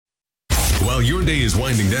While your day is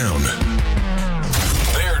winding down,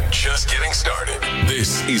 they're just getting started.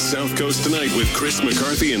 This is South Coast Tonight with Chris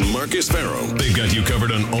McCarthy and Marcus Farrow. They've got you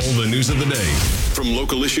covered on all the news of the day, from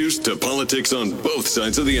local issues to politics on both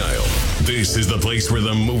sides of the aisle. This is the place where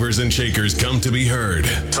the movers and shakers come to be heard,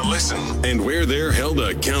 to listen, and where they're held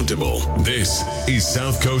accountable. This is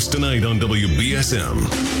South Coast Tonight on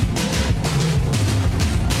WBSM.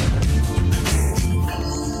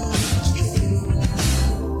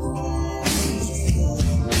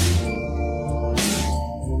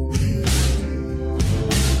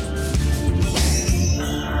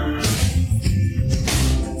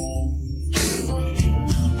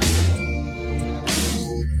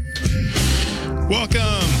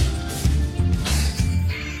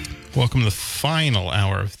 Welcome to the final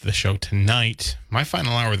hour of the show tonight. My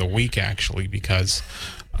final hour of the week, actually, because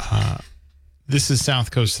this is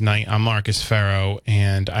South Coast Tonight. I'm Marcus Farrow,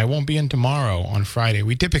 and I won't be in tomorrow on Friday.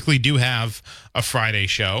 We typically do have a Friday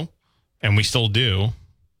show, and we still do.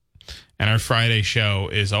 And our Friday show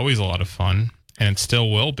is always a lot of fun, and it still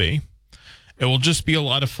will be. It will just be a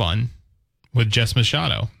lot of fun with Jess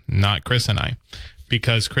Machado, not Chris and I,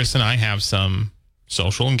 because Chris and I have some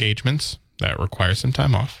social engagements that require some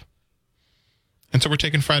time off. And so we're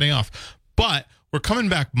taking Friday off. But we're coming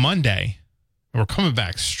back Monday. And we're coming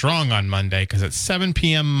back strong on Monday because at 7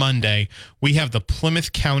 p.m. Monday, we have the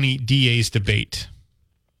Plymouth County DA's debate.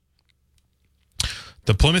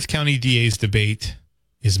 The Plymouth County DA's debate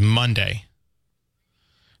is Monday.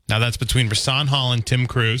 Now, that's between Rasan Hall and Tim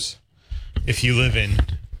Cruz. If you live in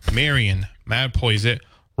Marion, Mattapoisett,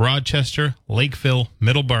 Rochester, Lakeville,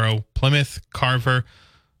 Middleborough, Plymouth, Carver,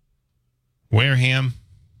 Wareham,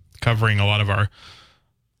 covering a lot of our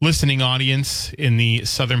listening audience in the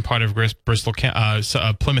southern part of Bristol,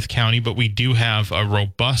 Plymouth County, but we do have a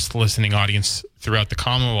robust listening audience throughout the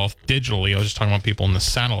Commonwealth digitally. I was just talking about people in the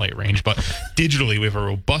satellite range, but digitally we have a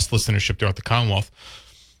robust listenership throughout the Commonwealth.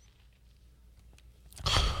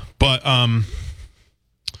 But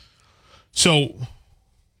so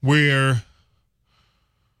we're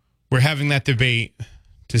having that debate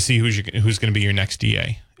to see who's going to be your next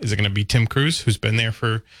DA. Is it going to be Tim Cruz, who's been there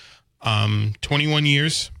for 21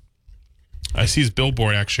 years? I see his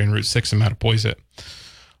billboard actually in Route 6 in Mattapoisett.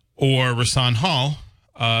 Or Rasan Hall,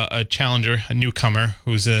 a challenger, a newcomer,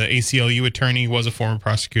 who's an ACLU attorney, was a former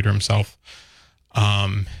prosecutor himself,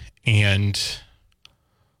 and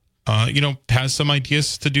has some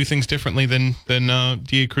ideas to do things differently than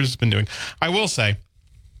DA Cruz has been doing. I will say,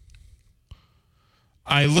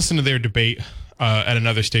 I listened to their debate at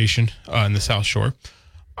another station in the South Shore.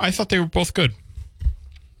 I thought they were both good.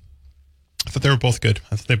 I thought they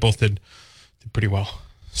both did pretty well.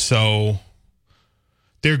 So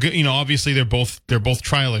they're good. Obviously they're both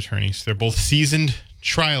trial attorneys. They're both seasoned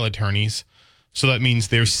trial attorneys. So that means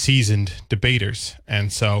they're seasoned debaters.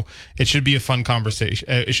 And so it should be a fun conversation.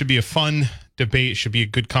 It should be a fun debate. It should be a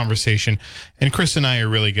good conversation. And Chris and I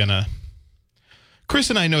know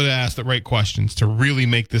to ask the right questions to really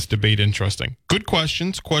make this debate interesting. Good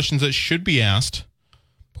questions that should be asked,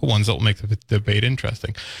 but ones that will make the debate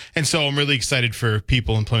interesting. And so I'm really excited for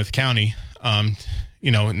people in Plymouth County, in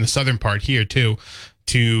the southern part here too,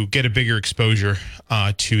 to get a bigger exposure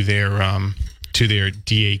to their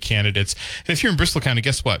DA candidates. And if you're in Bristol County,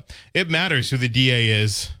 guess what? It matters who the DA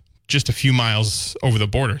is just a few miles over the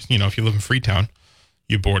border. If you live in Freetown,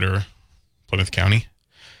 you border Plymouth County.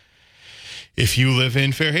 If you live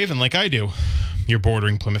in Fairhaven, like I do, you're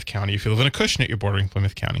bordering Plymouth County. If you live in Acushnet, you're bordering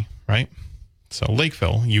Plymouth County, right? So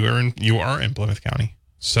Lakeville, you are in Plymouth County.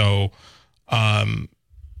 So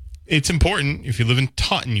it's important. If you live in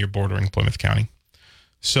Taunton, you're bordering Plymouth County.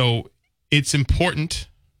 So it's important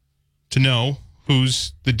to know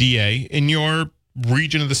who's the DA in your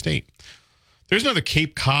region of the state. There's another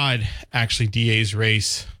Cape Cod, actually, DA's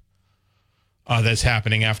race that's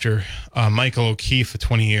happening after Michael O'Keefe, a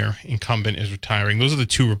 20-year incumbent, is retiring. Those are the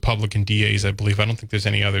two Republican DAs, I believe. I don't think there's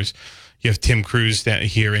any others. You have Tim Cruz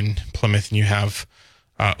here in Plymouth, and you have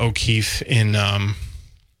O'Keefe in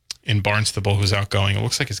Barnstable, who's outgoing. It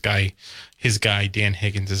looks like his guy Dan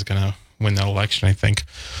Higgins is going to win that election, I think.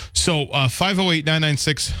 So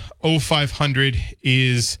 508-996-0500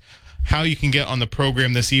 is how you can get on the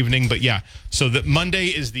program this evening. But yeah, so that Monday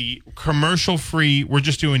is the commercial-free. We're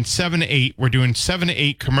just doing 7 to 8. We're doing 7 to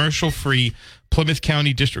 8 commercial-free Plymouth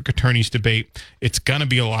County District Attorney's debate. It's going to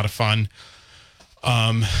be a lot of fun.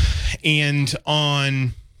 And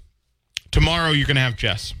on tomorrow, you're going to have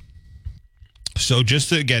Jess. So just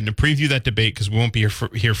to preview that debate, because we won't be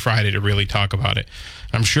here Friday to really talk about it.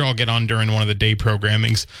 I'm sure I'll get on during one of the day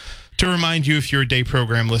programmings To remind you, if you're a day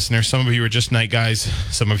program listener, some of you are just night guys.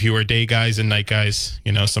 Some of you are day guys and night guys.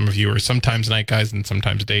 You know, some of you are sometimes night guys and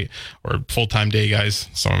sometimes day or full-time day guys,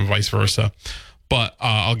 some vice versa. But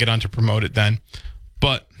I'll get on to promote it then.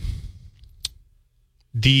 But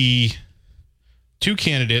the two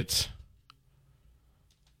candidates,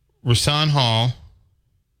 Rasan Hall.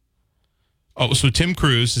 Oh, so Tim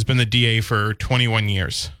Cruz has been the DA for 21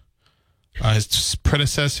 years. His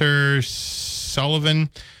predecessor, Sullivan,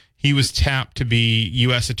 he was tapped to be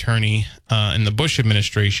U.S. attorney in the Bush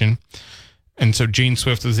administration. And so Jane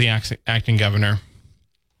Swift was the acting governor,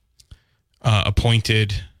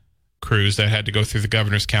 appointed Cruz. That had to go through the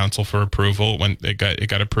governor's council for approval when it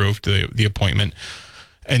got approved, the appointment.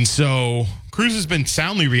 And so Cruz has been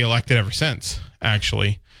soundly reelected ever since,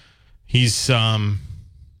 actually. He's been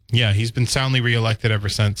soundly reelected ever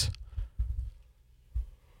since.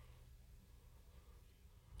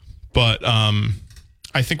 But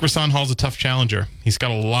I think Rasan Hall's a tough challenger. He's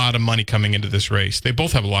got a lot of money coming into this race. They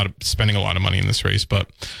both have spending a lot of money in this race. But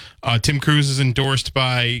Tim Cruz is endorsed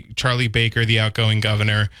by Charlie Baker, the outgoing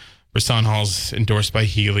governor. Rasan Hall's endorsed by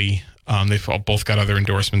Healy. They've both got other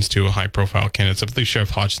endorsements too, high-profile candidates. I believe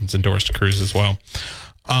Sheriff Hodgson's endorsed Cruz as well.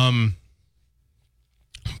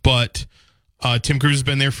 But Tim Cruz has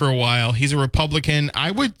been there for a while. He's a Republican.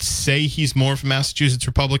 I would say he's more of a Massachusetts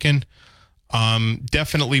Republican.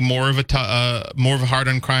 Definitely more of a hard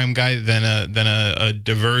on crime guy than a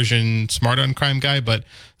diversion smart on crime guy. But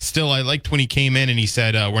still, I liked when he came in and he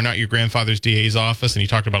said, "We're not your grandfather's DA's office," and he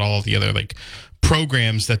talked about all of the other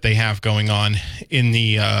programs that they have going on in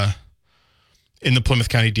the Plymouth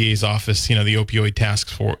County DA's office. You know, the opioid task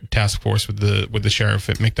force with the sheriff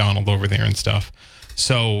at McDonald over there and stuff.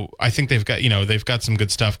 So I think they've got some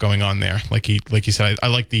good stuff going on there. Like he said, I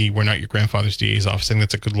like the "We're not your grandfather's DA's office." I think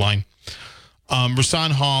that's a good line.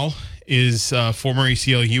 Rasan Hall is a former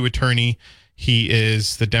ACLU attorney. He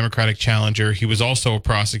is the Democratic challenger. He was also a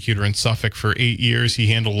prosecutor in Suffolk for 8 years. He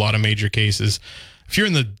handled a lot of major cases. If you're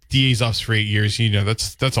in the DA's office for 8 years, you know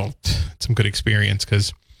that's all some good experience,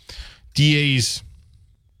 because DAs,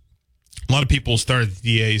 a lot of people start at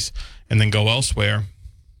the DAs and then go elsewhere,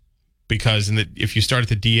 because if you start at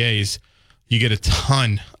the DAs, you get a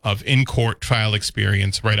ton of in-court trial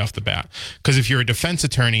experience right off the bat. Because if you're a defense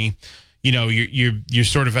attorney, you know, you're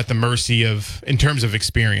sort of at the mercy of, in terms of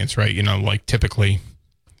experience, right? You know, like typically,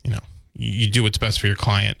 you know, you do what's best for your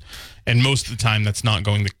client, and most of the time that's not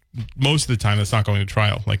going to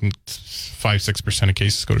trial. Like 5-6% of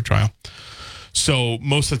cases go to trial. So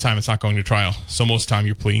most of the time it's not going to trial. So most of the time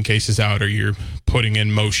you're pleading cases out, or you're putting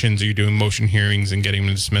in motions, or you're doing motion hearings and getting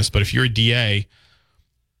them dismissed. But if you're a DA,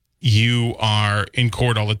 you are in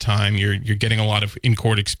court all the time. You're getting a lot of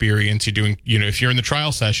in-court experience. You're doing, you know, if you're in the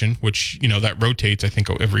trial session, which, you know, that rotates, I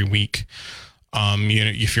think, every week. You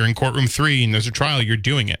know, if you're in courtroom 3 and there's a trial, you're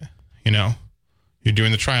doing it. You know, you're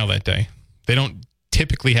doing the trial that day. They don't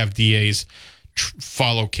typically have DAs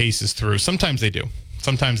follow cases through. Sometimes they do.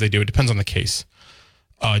 It depends on the case.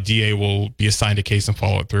 DA will be assigned a case and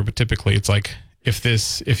follow it through, but typically it's like,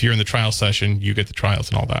 if you're in the trial session, you get the trials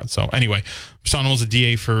and all that. So anyway, Rasan was a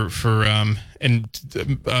DA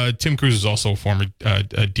and Tim Cruz is also a former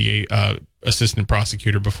DA assistant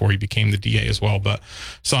prosecutor before he became the DA as well. But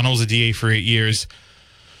Rasan was a DA for 8 years.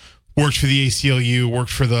 Worked for the ACLU, worked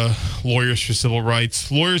for the Lawyers for Civil Rights.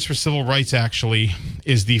 Lawyers for Civil Rights actually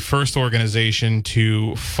is the first organization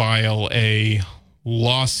to file a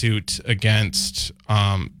lawsuit against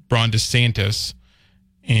Ron DeSantis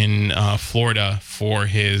in Florida for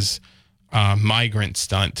his migrant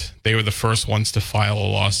stunt. They were the first ones to file a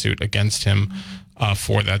lawsuit against him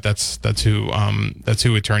for that. That's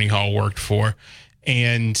who Attorney Hall worked for.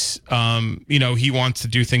 And, you know, he wants to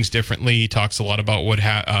do things differently. He talks a lot about what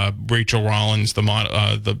Rachel Rollins,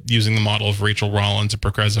 using the model of Rachel Rollins, a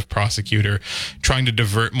progressive prosecutor, trying to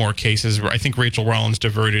divert more cases. I think Rachel Rollins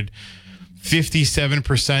diverted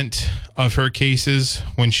 57% of her cases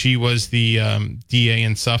when she was the DA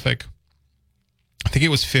in Suffolk. I think it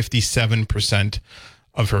was 57%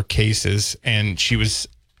 of her cases. And she was,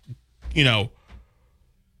 you know,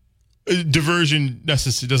 diversion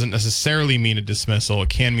doesn't necessarily mean a dismissal. It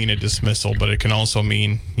can mean a dismissal, but it can also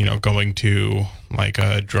mean, you know, going to like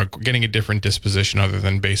getting a different disposition other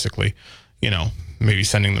than basically, you know, maybe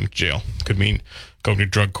sending them to jail. It could mean going to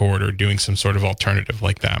drug court or doing some sort of alternative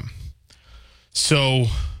like that. So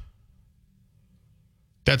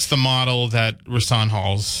that's the model that Rasan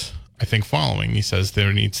Hall's, I think, following. He says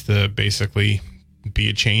there needs to basically be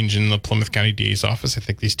a change in the Plymouth County DA's office. I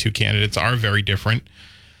think these two candidates are very different.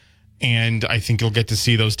 And I think you'll get to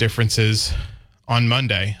see those differences on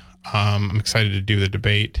Monday. I'm excited to do the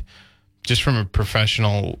debate just from a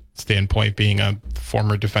professional standpoint, being a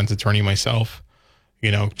former defense attorney myself,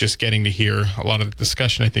 just getting to hear a lot of the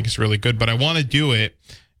discussion, I think is really good. But I want to do it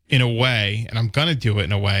in a way, and I'm going to do it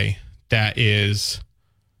in a way that is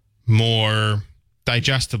more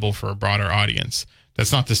digestible for a broader audience.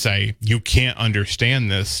 That's not to say you can't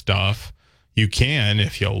understand this stuff. You can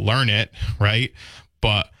if you'll learn it, right?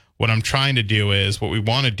 But what I'm trying to do is, what we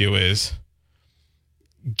want to do is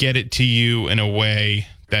get it to you in a way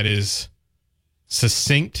that is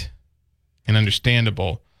succinct and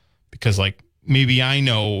understandable, because maybe I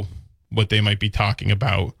know what they might be talking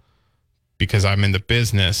about because I'm in the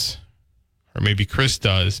business, or maybe Chris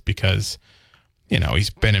does because, he's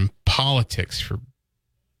been in politics for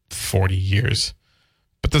 40 years,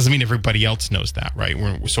 but doesn't mean everybody else knows that, right?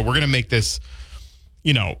 So we're going to make this,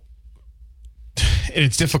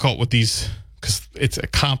 it's difficult with these because it's a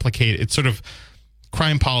complicated, it's sort of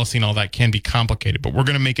crime policy and all that can be complicated, but we're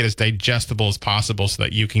going to make it as digestible as possible so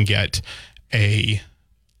that you can get a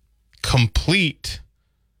complete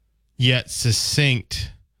yet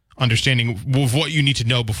succinct understanding of what you need to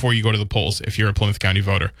know before you go to the polls if you're a Plymouth County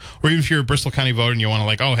voter, or even if you're a Bristol County voter and you want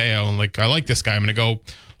to I like this guy, I'm going to go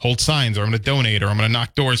hold signs, or I'm going to donate, or I'm going to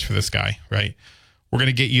knock doors for this guy, right? We're going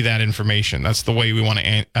to get you that information. That's the way we want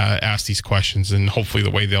to ask these questions, and hopefully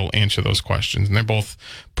the way they'll answer those questions. And they're both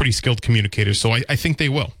pretty skilled communicators, so I think they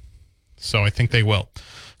will. So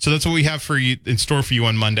that's what we have for you in store for you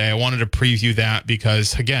on Monday. I wanted to preview that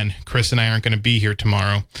because, again, Chris and I aren't going to be here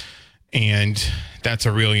tomorrow, and that's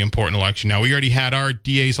a really important election. Now, we already had our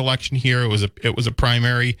DA's election here. It was a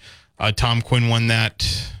primary. Tom Quinn won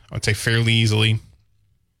that, I would say, fairly easily.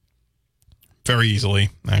 Very easily,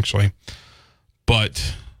 actually.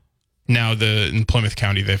 But now in Plymouth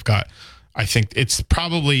County, they've got, I think it's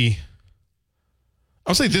probably,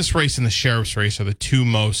 I'll say this race and the sheriff's race are the two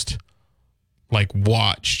most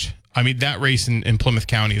watched. I mean, that race in Plymouth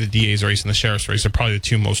County, the DA's race and the sheriff's race are probably the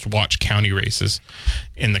two most watched county races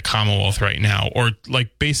in the Commonwealth right now, or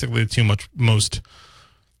basically the two most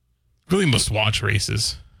watched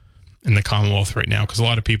races in the Commonwealth right now, because a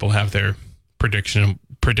lot of people have their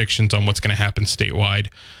predictions on what's going to happen statewide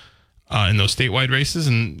in those statewide races,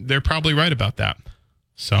 and they're probably right about that.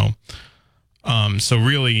 So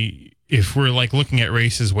really, if we're looking at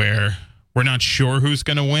races where we're not sure who's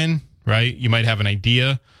going to win, right? You might have an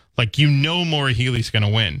idea. Maura Healey's going to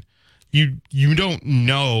win. You don't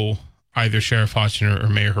know either Sheriff Hodgson or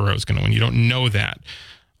Mayor Heroux is going to win. You don't know that.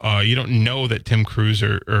 You don't know that Tim Cruz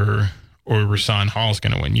or Rasan Hall is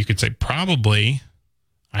going to win. You could say probably,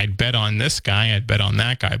 I'd bet on this guy, I'd bet on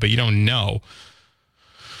that guy, but you don't know.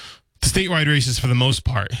 The statewide races, for the most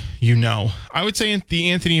part, I would say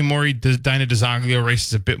the Anthony Amore, Dinah DeZoglio race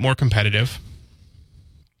is a bit more competitive.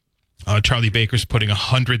 Charlie Baker's putting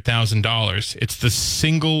 $100,000. It's the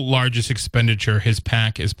single largest expenditure his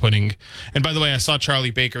PAC is putting. And by the way, I saw Charlie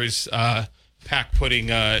Baker's PAC putting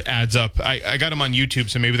ads up. I got them on YouTube,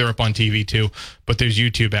 so maybe they're up on TV too. But there's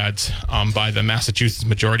YouTube ads by the Massachusetts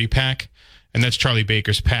Majority PAC, and that's Charlie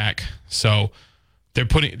Baker's PAC. So they're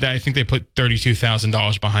I think they put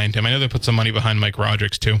 $32,000 behind him. I know they put some money behind Mike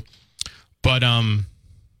Roderick's too. But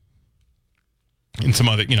and some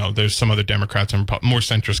other, there's some other Democrats and more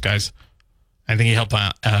centrist guys. I think he helped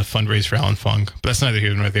fundraise for Alan Fung, but that's neither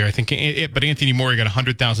here nor there. I think but Anthony Amore got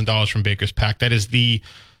 $100,000 from Baker's PAC. That is the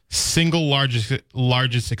single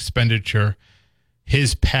largest expenditure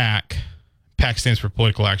his PAC stands for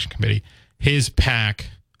Political Action Committee. His PAC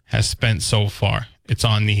has spent so far. It's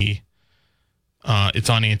on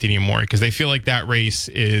Anthony Amore, because they feel like that race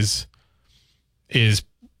is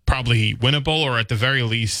probably winnable, or at the very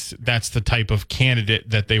least, that's the type of candidate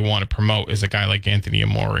that they want to promote, is a guy like Anthony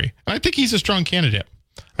Amore. And I think he's a strong candidate.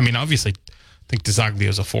 I mean, obviously, I think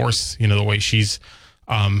DeZoglio's a force. The way she's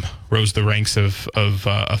rose the ranks of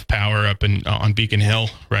power up on Beacon Hill,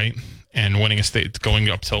 right, and winning winning a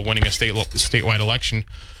statewide election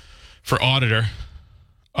for auditor.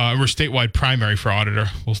 Or statewide primary for auditor.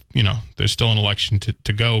 Well, there's still an election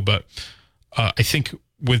to go, but I think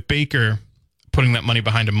with Baker putting that money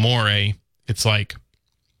behind Amore, it's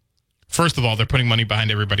first of all, they're putting money behind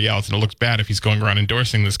everybody else, and it looks bad if he's going around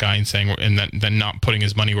endorsing this guy and saying, and then not putting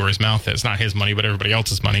his money where his mouth is. Not his money, but everybody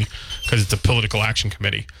else's money, because it's a political action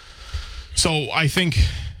committee. So I think,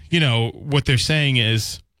 what they're saying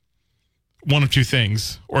is one of two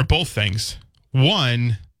things, or both things.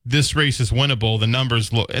 One, this race is winnable.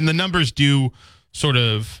 The numbers do sort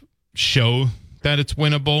of show that it's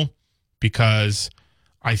winnable, because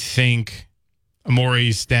I think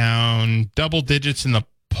Amore's down double digits in the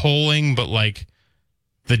polling, but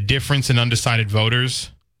the difference in undecided voters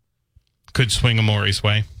could swing Amore's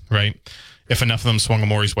way, right? If enough of them swung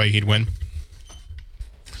Amori's way, he'd win.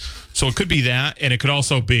 So it could be that, and it could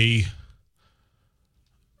also be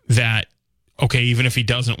that, okay, even if he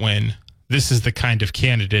doesn't win, this is the kind of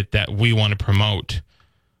candidate that we want to promote.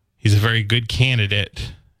 He's a very good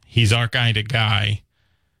candidate. He's our kind of guy,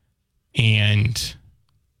 and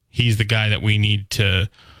he's the guy that we need to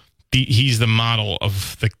be. He's the model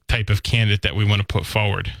of the type of candidate that we want to put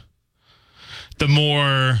forward. The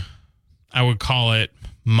more, I would call it,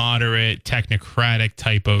 moderate, technocratic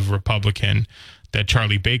type of Republican that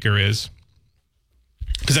Charlie Baker is,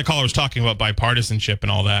 because that caller was talking about bipartisanship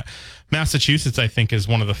and all that. Massachusetts, I think, is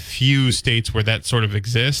one of the few states where that sort of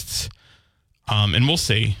exists. And we'll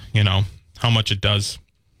see, how much it does.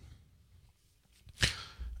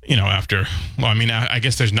 After, I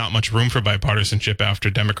guess there's not much room for bipartisanship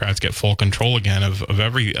after Democrats get full control again of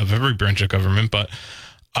every branch of government. But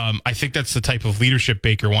I think that's the type of leadership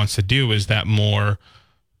Baker wants to do, is that more,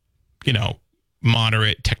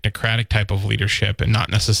 moderate, technocratic type of leadership, and not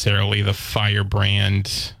necessarily the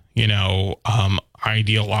firebrand,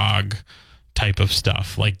 ideologue type of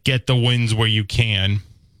stuff. Like, get the wins where you can,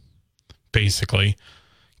 basically.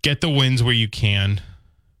 Get the wins where you can,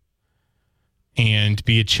 and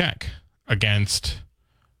be a check against,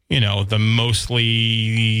 the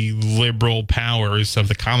mostly liberal powers of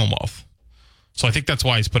the Commonwealth. So I think that's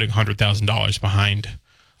why he's putting $100,000 behind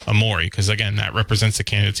Amori, because, again, that represents the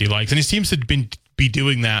candidates he likes. And he seems to be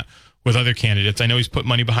doing that with other candidates. I know he's put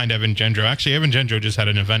money behind Evan Gendro. Actually, Evan Gendro just had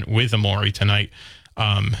an event with Amori tonight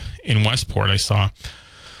in Westport, I saw.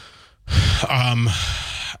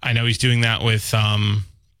 I know he's doing that with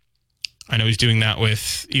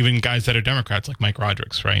even guys that are Democrats like Mike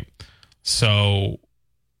Rodrigues, right? So,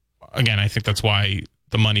 again, I think that's why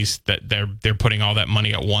the money's that they're putting all that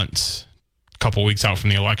money at once, a couple weeks out from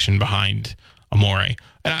the election, behind Amori.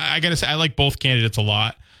 And I got to say, I like both candidates a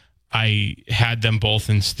lot. I had them both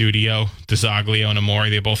in studio, DeZoglio and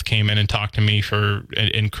Amori. They both came in and talked to me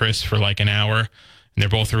and Chris for like an hour. And they're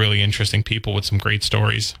both really interesting people with some great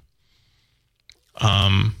stories.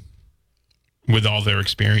 With all their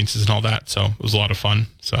experiences and all that. So it was a lot of fun.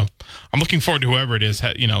 So I'm looking forward to whoever it is,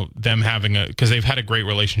 them having because they've had a great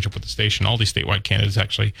relationship with the station. All these statewide candidates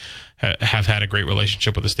actually have had a great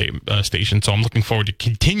relationship with the station. So I'm looking forward to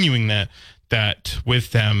continuing that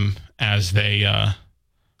with them as they,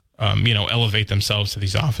 elevate themselves to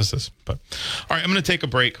these offices. But all right, I'm going to take a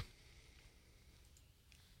break.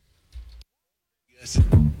 Yes.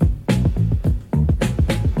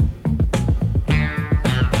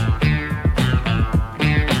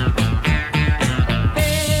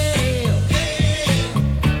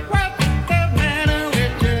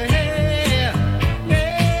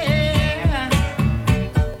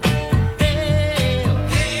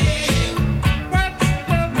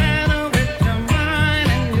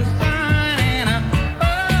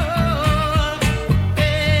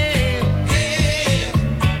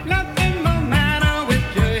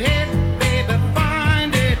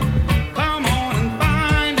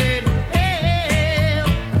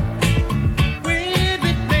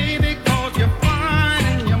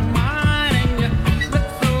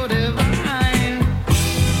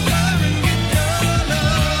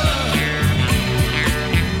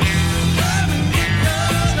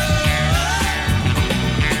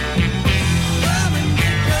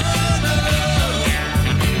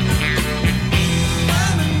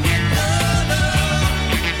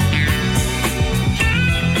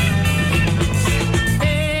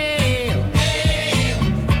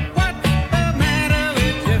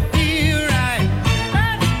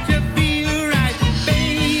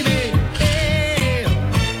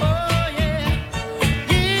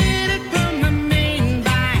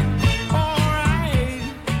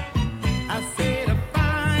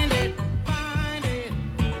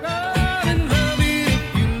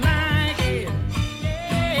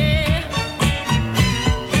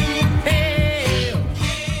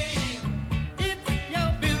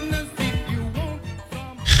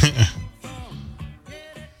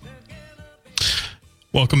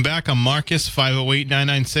 Welcome back. I'm Marcus,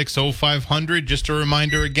 508-996-0500. Just a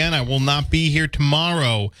reminder again, I will not be here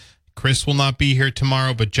tomorrow. Chris will not be here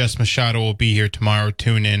tomorrow, but Jess Machado will be here tomorrow.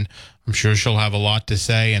 Tune in. I'm sure she'll have a lot to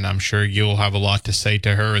say, and I'm sure you'll have a lot to say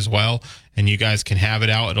to her as well. And you guys can have it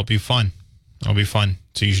out. It'll be fun. It'll be fun.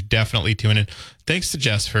 So you should definitely tune in. Thanks to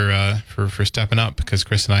Jess for stepping up, because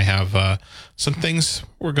Chris and I have some things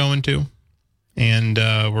we're going to, and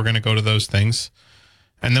we're going to go to those things.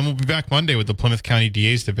 And then we'll be back Monday with the Plymouth County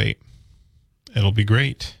DA's debate. It'll be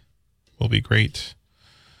great. Will be great.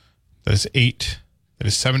 That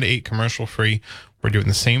is 7 to 8 commercial free. We're doing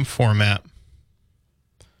the same format.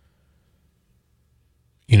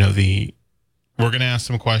 The We're going to ask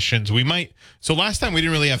some questions. We might. So last time we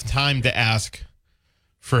didn't really have time to ask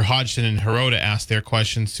for Hodgson and Hero to ask their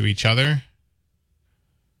questions to each other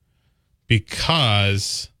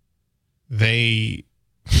because they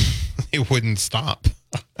wouldn't stop.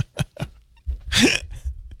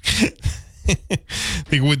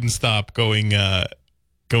 They wouldn't stop going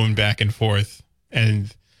back and forth.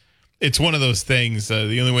 And it's one of those things.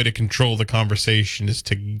 The only way to control the conversation is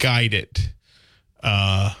to guide it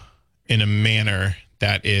in a manner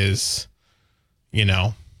that is,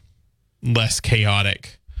 less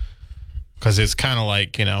chaotic. Because it's kind of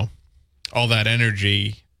like, all that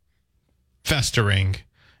energy festering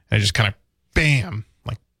and it just kind of bam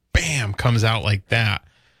comes out like that.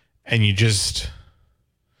 And you just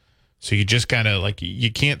gotta,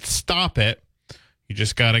 you can't stop it. You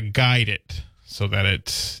just gotta guide it so that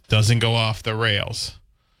it doesn't go off the rails.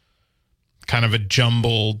 Kind of a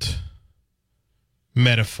jumbled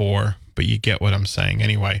metaphor, but you get what I'm saying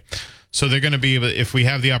anyway. So they're going to be able, if we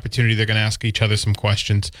have the opportunity, they're going to ask each other some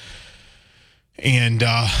questions. And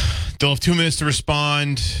they'll have 2 minutes to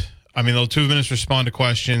respond. They'll have 2 minutes to respond to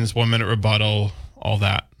questions, 1 minute rebuttal, all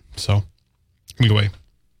that. So anyway.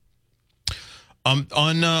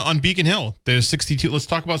 On Beacon Hill, there's 62. Let's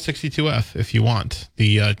talk about 62F if you want,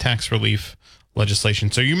 the tax relief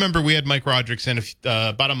legislation. So you remember we had Mike Rodrigues in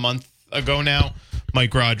about a month ago now.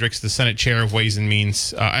 Mike Rodrigues, the Senate Chair of Ways and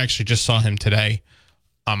Means. I actually just saw him today.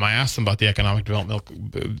 I asked him about the economic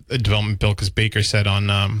development bill because Baker said on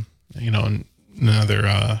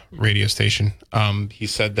another radio station. He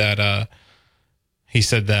said that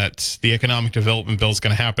the economic development bill is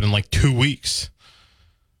going to happen in 2 weeks.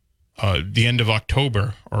 The end of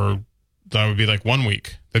October, or that would be 1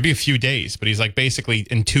 week. That'd be a few days, but he's basically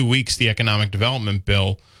in 2 weeks, the economic development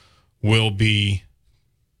bill will be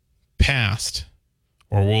passed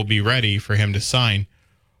or will be ready for him to sign,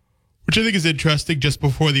 which I think is interesting just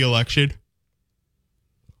before the election.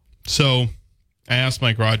 So I asked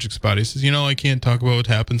Mike Rodrigues about it. He says, I can't talk about what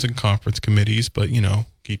happens in conference committees, but,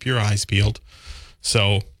 keep your eyes peeled.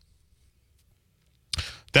 So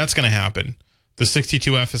that's going to happen. The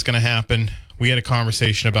 62F is going to happen. We had a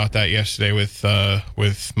conversation about that yesterday with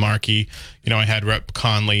Markey. I had Rep.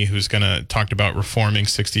 Conley, who's going to talk about reforming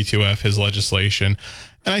 62F, his legislation.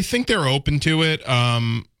 And I think they're open to it.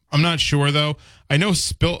 I'm not sure, though. I know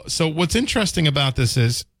So what's interesting about this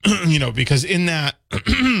is, because in that,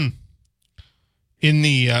 in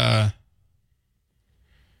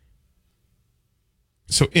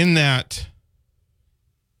that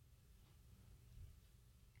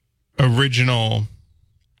original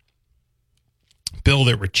bill,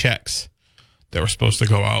 there were checks that were supposed to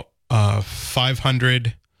go out,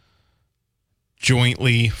 500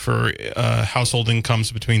 jointly for household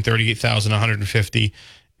incomes between 38,000 and 150,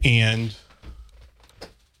 and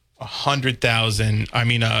 100,000.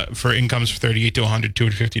 For incomes for 38 to 100,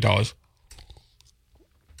 $250.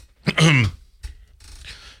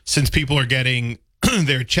 Since people are getting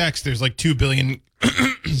their checks, there's $2 billion.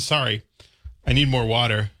 Sorry, I need more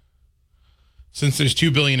water. Since there's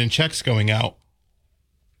 $2 billion in checks going out,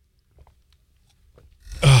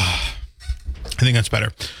 I think that's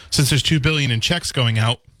better. Since there's $2 billion in checks going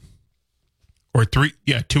out, or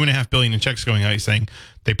 $2.5 billion in checks going out, he's saying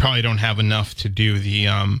they probably don't have enough to do the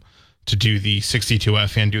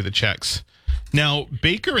 62F and do the checks. Now,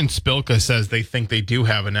 Baker and Spilka says they think they do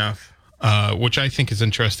have enough, which I think is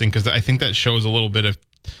interesting because I think that shows a little bit of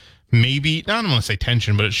maybe, I don't want to say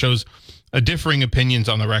tension, but it shows differing opinions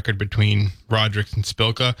on the record between Rodrigues and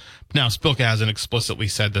Spilka. Now, Spilka hasn't explicitly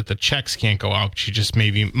said that the checks can't go out. She just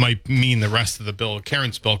might mean the rest of the bill.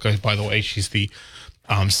 Karen Spilka, by the way, she's the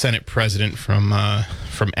Senate president from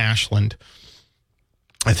Ashland.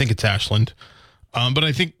 I think it's Ashland. But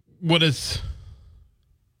I think what's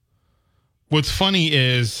funny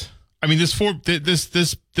is,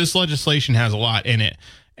 this legislation has a lot in it,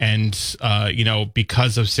 and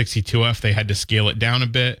because of 62F, they had to scale it down a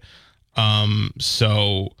bit.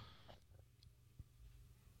 So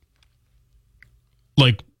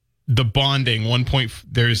the bonding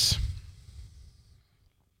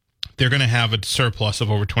they're going to have a surplus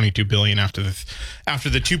of over $22 billion after the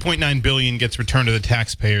 $2.9 billion gets returned to the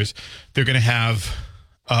taxpayers. They're going to have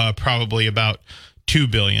probably about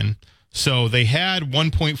 $2 billion. So they had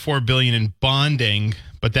 $1.4 billion in bonding,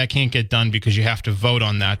 but that can't get done because you have to vote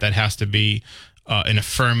on that. That has to be an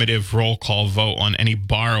affirmative roll call vote on any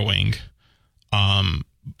borrowing, and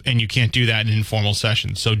you can't do that in informal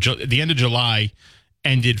sessions. So the end of July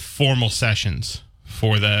ended formal sessions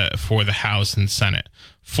for the House and Senate.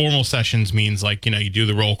 Formal sessions means you do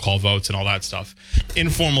the roll call votes and all that stuff.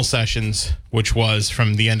 Informal sessions, which was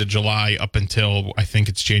from the end of July up until I think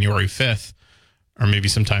it's January 5th, or maybe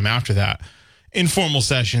sometime after that. Informal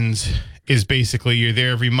sessions is basically you're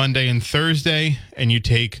there every Monday and Thursday, and you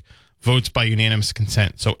take votes by unanimous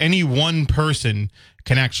consent. So any one person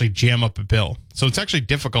can actually jam up a bill. So it's actually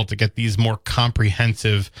difficult to get these more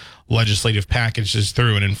comprehensive legislative packages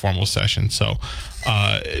through an informal session. So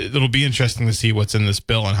it'll be interesting to see what's in this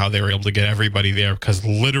bill and how they were able to get everybody there, because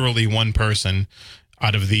literally one person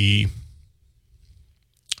out of the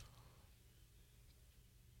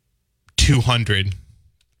 200,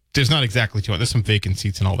 there's not exactly 200, there's some vacant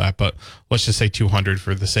seats and all that, but let's just say 200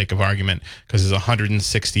 for the sake of argument, because there's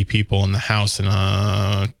 160 people in the House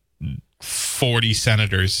and 40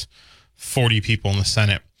 senators, 40 people in the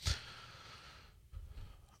Senate.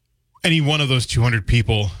 Any one of those 200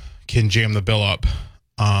 people can jam the bill up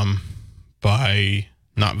by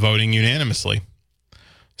not voting unanimously.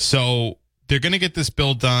 So they're going to get this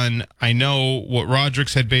bill done. I know what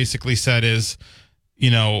Roderick's had basically said is,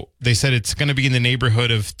 they said it's going to be in the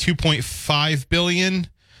neighborhood of $2.5 billion.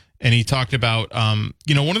 And he talked about,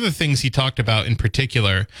 one of the things he talked about in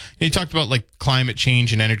particular, he talked about like climate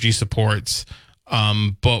change and energy supports.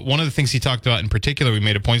 But one of the things he talked about in particular, we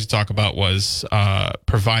made a point to talk about, was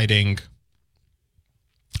providing,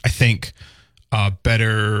 I think,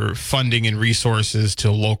 better funding and resources to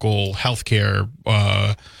local healthcare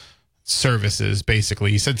services. Basically,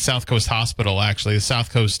 he said SouthCoast Hospital, actually the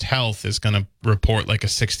SouthCoast Health is going to report like a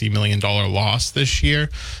 $60 million loss this year.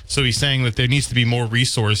 So he's saying that there needs to be more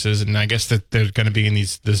resources, and I guess that they're going to be in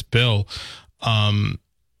this bill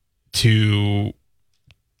to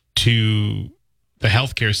the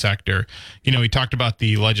healthcare sector. He talked about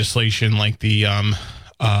the legislation like the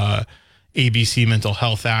ABC Mental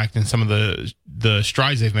Health Act and some of the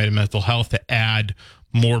strides they've made in mental health to add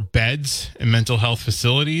more beds in mental health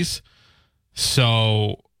facilities.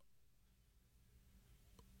 So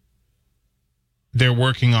they're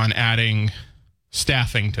working on adding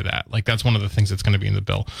staffing to that. Like, that's one of the things that's going to be in the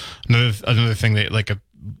bill. Another thing that, like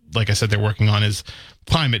I said, they're working on is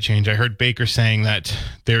climate change. I heard Baker saying that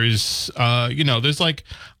there's, there's like,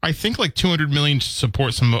 I think like $200 million to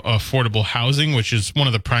support some affordable housing, which is one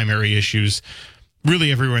of the primary issues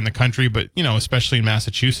really everywhere in the country, but, especially in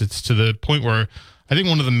Massachusetts, to the point where I think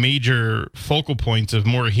one of the major focal points of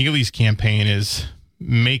Maura Healey's campaign is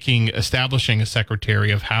establishing a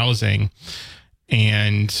Secretary of Housing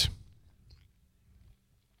and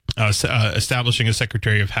establishing a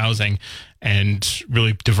Secretary of Housing and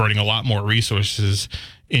really diverting a lot more resources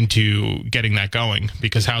into getting that going,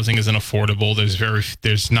 because housing isn't affordable.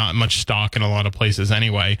 There's not much stock in a lot of places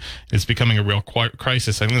anyway. It's becoming a real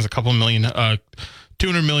crisis. I think there's a couple million,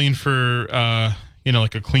 $200 million for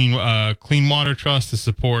like a clean water trust to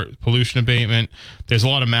support pollution abatement. There's a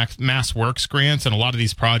lot of mass works grants, and a lot of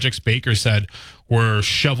these projects, Baker said, were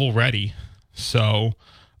shovel ready. So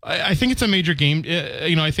I think it's a major game.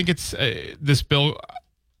 I think it's this bill.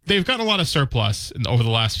 They've gotten a lot of surplus over the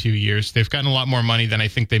last few years. They've gotten a lot more money than I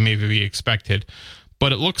think they maybe expected.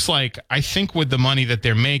 But it looks like, I think with the money that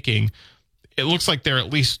they're making, it looks like they're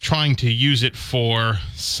at least trying to use it for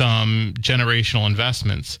some generational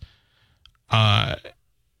investments. They're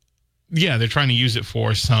trying to use it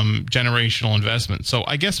for some generational investment. So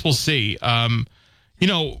I guess we'll see.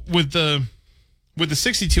 With the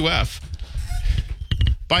 62F,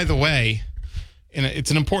 by the way, and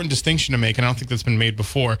it's an important distinction to make, and I don't think that's been made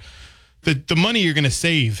before. The money you're going to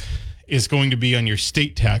save is going to be on your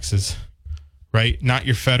state taxes, right? Not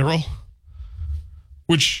your federal,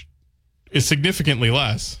 which is significantly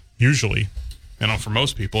less, usually. For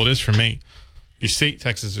most people, it is for me. Your state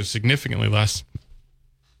taxes are significantly less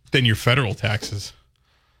than your federal taxes.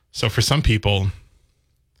 So for some people,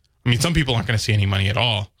 some people aren't going to see any money at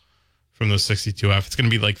all from those 62F. It's going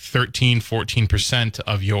to be like 13, 14%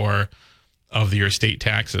 of your state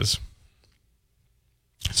taxes.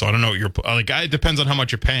 So I don't know what you're like. It depends on how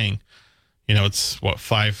much you're paying. It's what,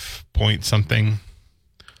 5 point something,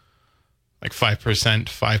 like 5%,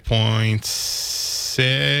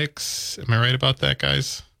 5.6. Am I right about that,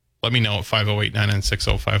 guys? Let me know at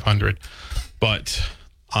 508-996-0500. But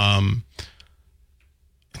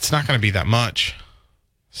it's not going to be that much.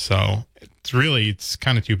 So it's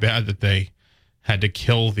kind of too bad that they had to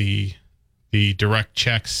kill the direct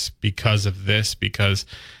checks because of this, because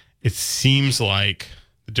it seems like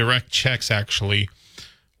the direct checks actually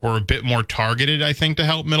were a bit more targeted, I think, to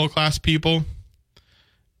help middle-class people.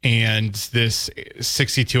 And this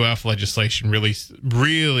 62F legislation really,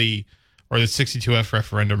 or the 62F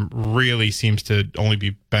referendum really seems to only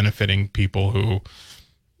be benefiting people who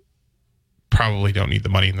probably don't need the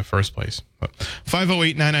money in the first place.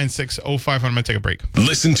 508-996-0500. I'm going to take a break.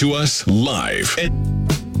 Listen to us live.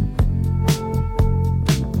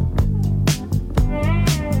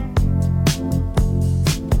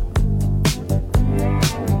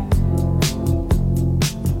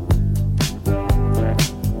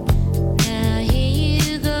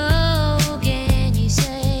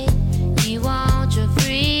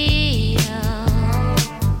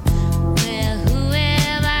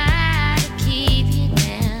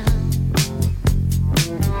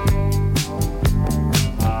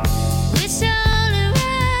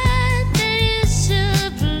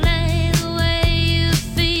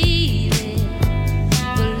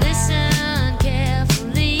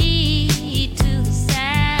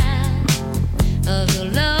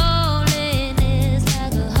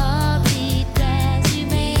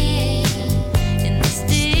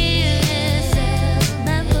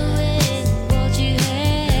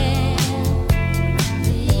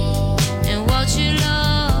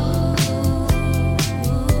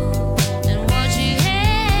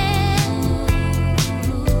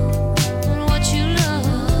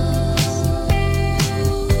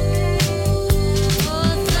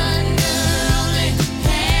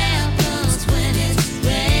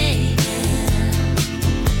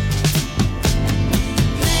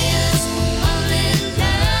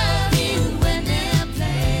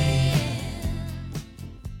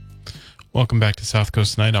 Welcome back to South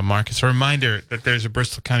Coast Tonight. I'm Marcus. A reminder that there's a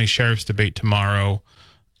Bristol County Sheriff's debate tomorrow.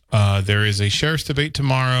 There is a Sheriff's debate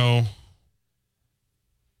tomorrow,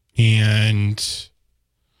 and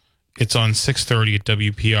it's on 6:30 at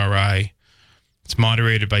WPRI. It's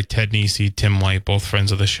moderated by Ted Nesi, Tim White, both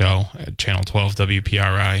friends of the show at Channel 12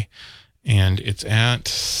 WPRI. And it's at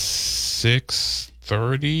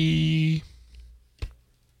 6:30.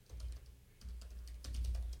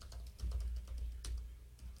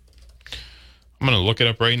 I'm going to look it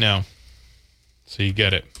up right now so you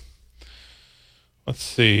get it. Let's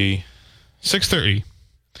see. 6:30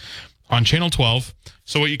 on Channel 12.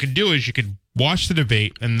 So what you could do is you could watch the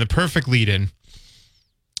debate, and the perfect lead-in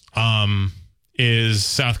is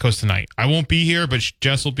South Coast Tonight. I won't be here, but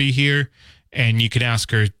Jess will be here, and you can ask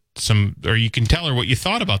her or you can tell her what you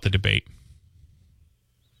thought about the debate.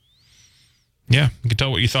 Yeah, you can tell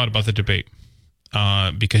what you thought about the debate.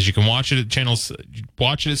 Because you can watch it at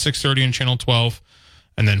 6:30 on Channel 12,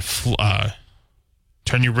 and then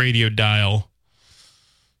turn your radio dial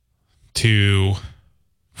to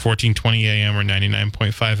 1420 AM or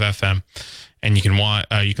 99.5 FM, and you can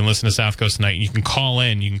listen to South Coast Tonight. You can call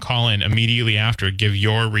in. You can call in immediately after. Give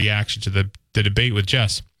your reaction to the debate with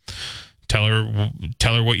Jess. Tell her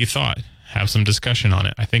what you thought. Have some discussion on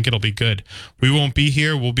it. I think it'll be good. We won't be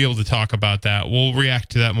here. We'll be able to talk about that. We'll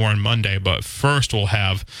react to that more on Monday. But first, we'll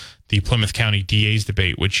have the Plymouth County DA's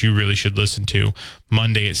debate, which you really should listen to.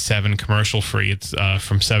 Monday at 7, commercial free. It's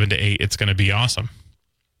from 7 to 8. It's going to be awesome.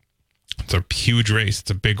 It's a huge race.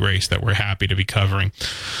 It's a big race that we're happy to be covering.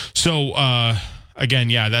 So, again,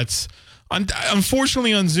 yeah, that's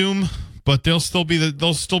unfortunately on Zoom, but there'll still be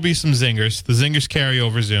some zingers. The zingers carry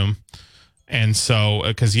over Zoom. And so,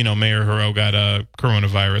 because, Mayor Hero got a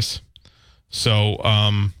coronavirus. So,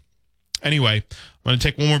 anyway, I'm going to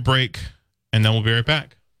take one more break, and then we'll be right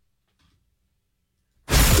back.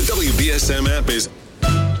 The WBSM app is...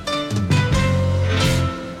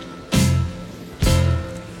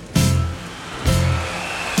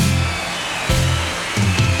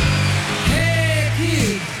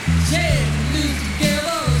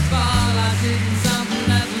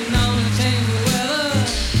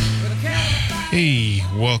 Hey,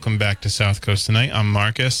 welcome back to South Coast Tonight. I'm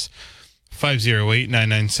Marcus.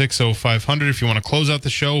 508-996-0500 if you want to close out the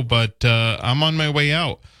show, but I'm on my way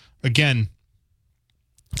out. Again,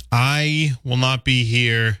 I will not be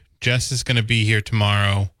here. Jess is going to be here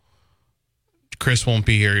tomorrow. Chris won't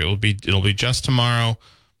be here. It'll be just tomorrow.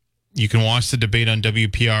 You can watch the debate on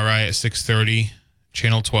WPRI at 6:30,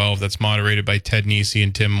 Channel 12. That's moderated by Ted Nesi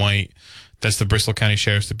and Tim White. That's the Bristol County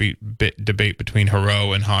Sheriff's debate between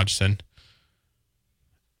Hero and Hodgson.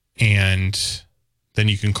 And then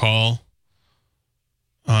you can call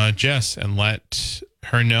Jess and let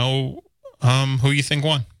her know who you think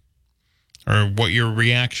won or what your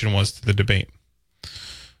reaction was to the debate.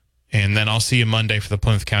 And then I'll see you Monday for the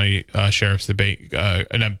Plymouth County Sheriff's debate,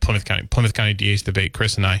 not Plymouth County DA's debate.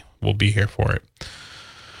 Chris and I will be here for it.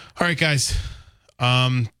 All right, guys.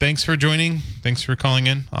 Thanks for joining. Thanks for calling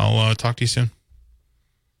in. I'll talk to you soon.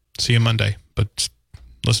 See you Monday. But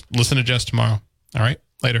listen to Jess tomorrow. All right?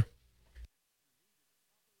 Later.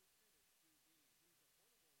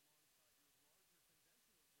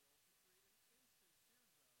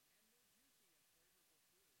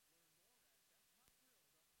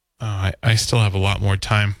 I still have a lot more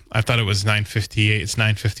time. I thought it was 9:58. It's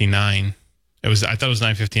 9:59. I thought it was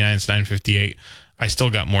 9:59. It's 9:58. I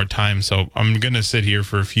still got more time, so I'm going to sit here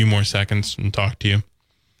for a few more seconds and talk to you.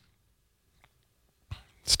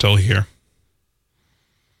 Still here.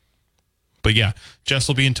 But yeah, Jess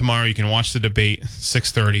will be in tomorrow. You can watch the debate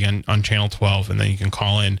 6:30 on Channel 12, and then you can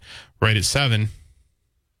call in right at 7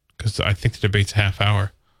 because I think the debate's a half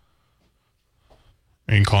hour.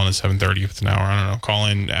 You can call in at 7:30 if it's an hour. I don't know. Call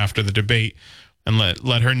in after the debate and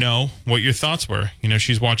let her know what your thoughts were.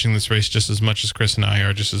 She's watching this race just as much as Chris and I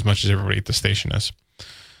are, just as much as everybody at the station is.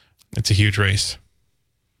 It's a huge race.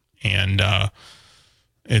 And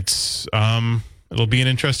it'll be an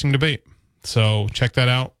interesting debate. So check that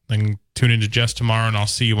out. Then tune into Jess tomorrow, and I'll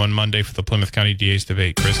see you on Monday for the Plymouth County DA's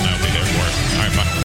debate. Chris and I will be there for it. All right, bye.